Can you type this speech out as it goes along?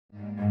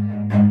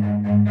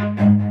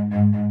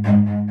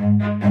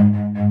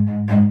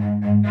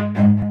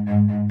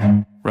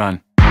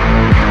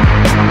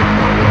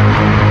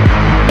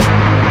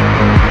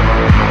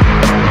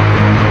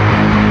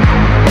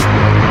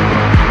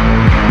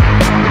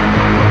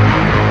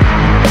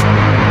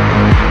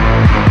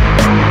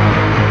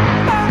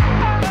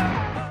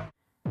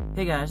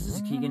guys, this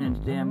is Keegan, and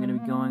today I'm going to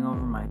be going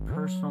over my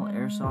personal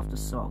Airsoft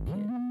assault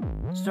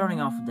kit. Starting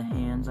off with the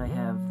hands, I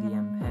have the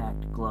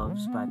Impact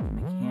gloves by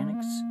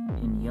Mechanics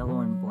in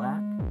yellow and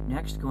black.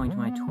 Next, going to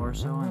my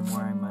torso, I'm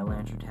wearing my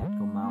Lancer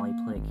Tactical Molly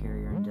plate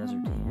carrier in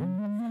desert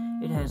tan.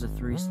 It has a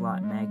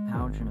 3-slot mag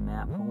pouch and a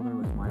map holder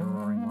with my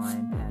Roaring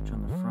Lion patch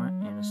on the front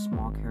and a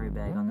small carry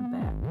bag on the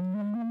back.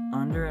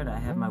 Under it, I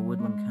have my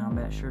Woodland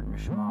Combat shirt and a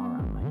shamal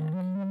around my neck.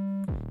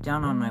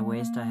 Down on my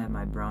waist, I have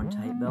my brown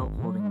tight belt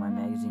holding my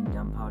magazine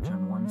dump pouch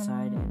on one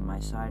side and my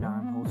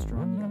sidearm holster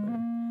on the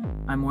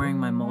other. I'm wearing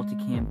my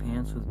multicam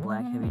pants with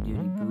black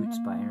heavy-duty boots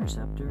by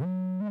Interceptor.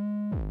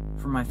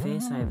 For my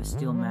face, I have a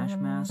steel mesh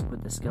mask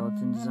with the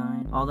skeleton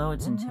design. Although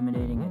it's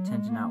intimidating, I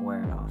tend to not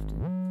wear it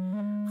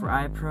often. For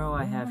eye pro,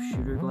 I have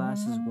shooter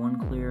glasses, one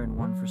clear and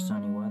one for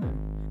sunny weather.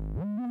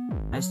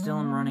 I still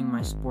am running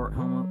my sport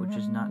helmet, which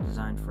is not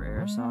designed for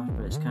Airsoft,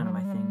 but it's kind of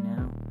my thing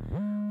now.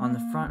 On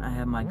the front, I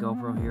have my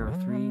GoPro Hero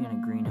 3 in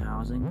a green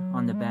housing.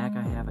 On the back,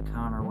 I have a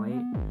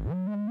counterweight.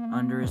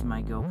 Under is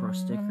my GoPro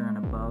sticker, and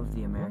above,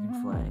 the American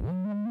flag.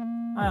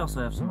 I also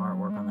have some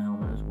artwork on the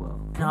helmet as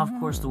well. Now, of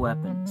course, the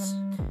weapons.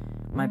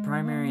 My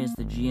primary is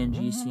the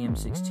GNG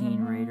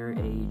CM16 Raider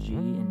AEG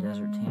in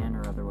Desert Tan,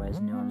 or otherwise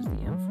known as the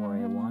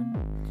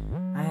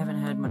M4A1. I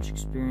haven't had much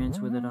experience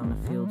with it on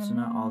the field, so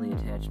not all the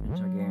attachments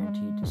are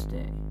guaranteed to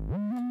stay.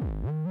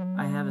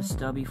 I have a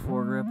stubby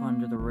foregrip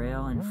under the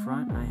rail. In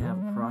front, I have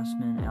a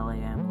Crossman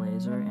LAM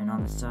laser, and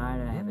on the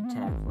side, I have a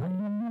tack light.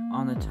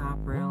 On the top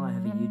rail, I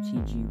have a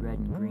UTG red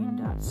and green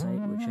dot sight,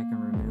 which I can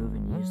remove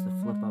and use the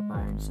flip-up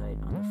iron sight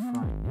on the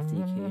front if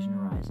the occasion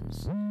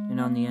arises. And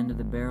on the end of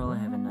the barrel, I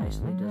have a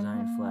nicely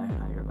designed flash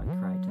hider by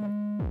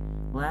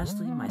Crytek.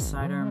 Lastly, my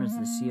sidearm is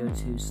the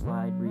CO2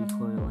 slide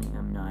recoiling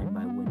M9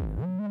 by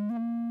Window.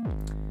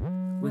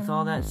 With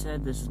all that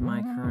said, this is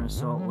my current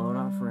assault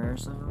loadout for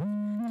Airsoft.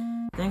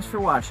 Thanks for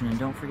watching, and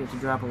don't forget to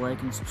drop a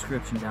like and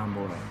subscription down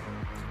below.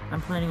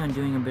 I'm planning on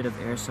doing a bit of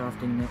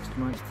airsofting next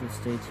month, so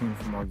stay tuned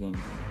for more gameplay.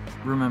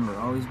 Remember,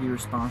 always be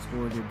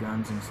responsible with your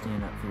guns and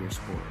stand up for your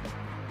sport.